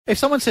If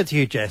someone said to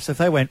you, Jess, if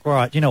they went,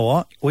 right, you know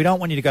what, we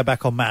don't want you to go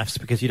back on maths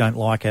because you don't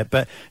like it,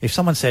 but if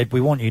someone said, we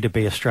want you to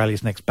be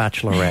Australia's next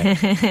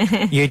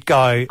bachelorette, you'd go...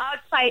 I'd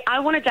say, I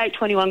want to date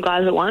 21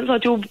 guys at once. I'll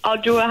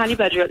do a honey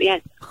badger at the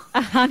end.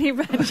 A honey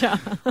badger.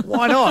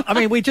 Why not? I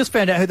mean, we just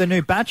found out who the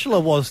new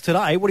bachelor was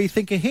today. What do you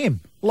think of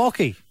him?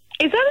 Lockie.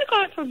 Is that the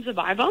guy from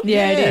Survivor?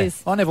 Yeah, it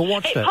is. I never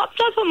watched it. It popped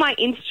up on my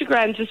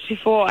Instagram just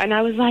before, and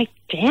I was like,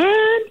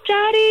 damn,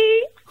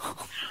 Daddy.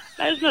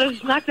 I just want to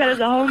smack that as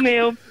a whole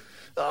meal.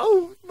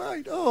 Oh,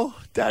 mate. Oh,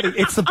 Daddy.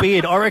 It's the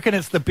beard. I reckon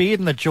it's the beard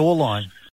and the jawline.